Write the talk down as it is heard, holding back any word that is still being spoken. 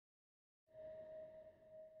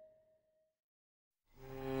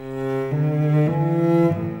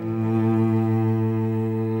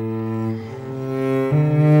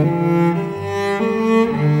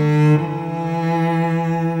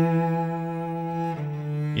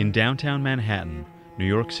In downtown Manhattan, New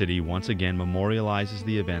York City once again memorializes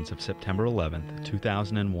the events of September 11,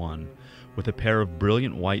 2001, with a pair of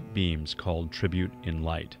brilliant white beams called Tribute in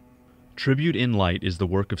Light. Tribute in Light is the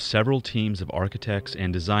work of several teams of architects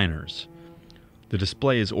and designers. The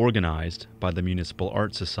display is organized by the Municipal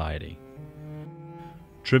Art Society.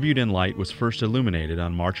 Tribute in Light was first illuminated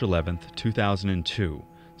on March 11, 2002,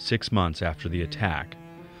 6 months after the attack,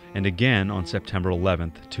 and again on September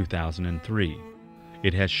 11, 2003.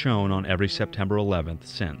 It has shown on every September 11th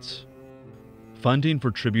since. Funding for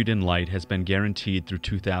Tribute in Light has been guaranteed through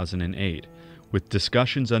 2008, with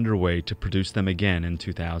discussions underway to produce them again in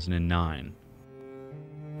 2009.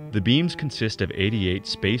 The beams consist of 88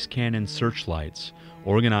 Space Cannon searchlights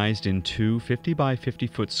organized in two 50 by 50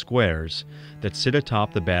 foot squares that sit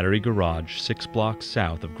atop the Battery Garage 6 blocks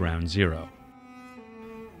south of Ground Zero.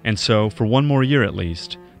 And so, for one more year at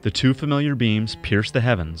least, the two familiar beams pierce the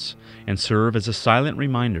heavens and serve as a silent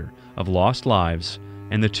reminder of lost lives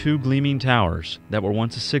and the two gleaming towers that were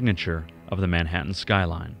once a signature of the Manhattan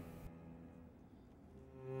skyline.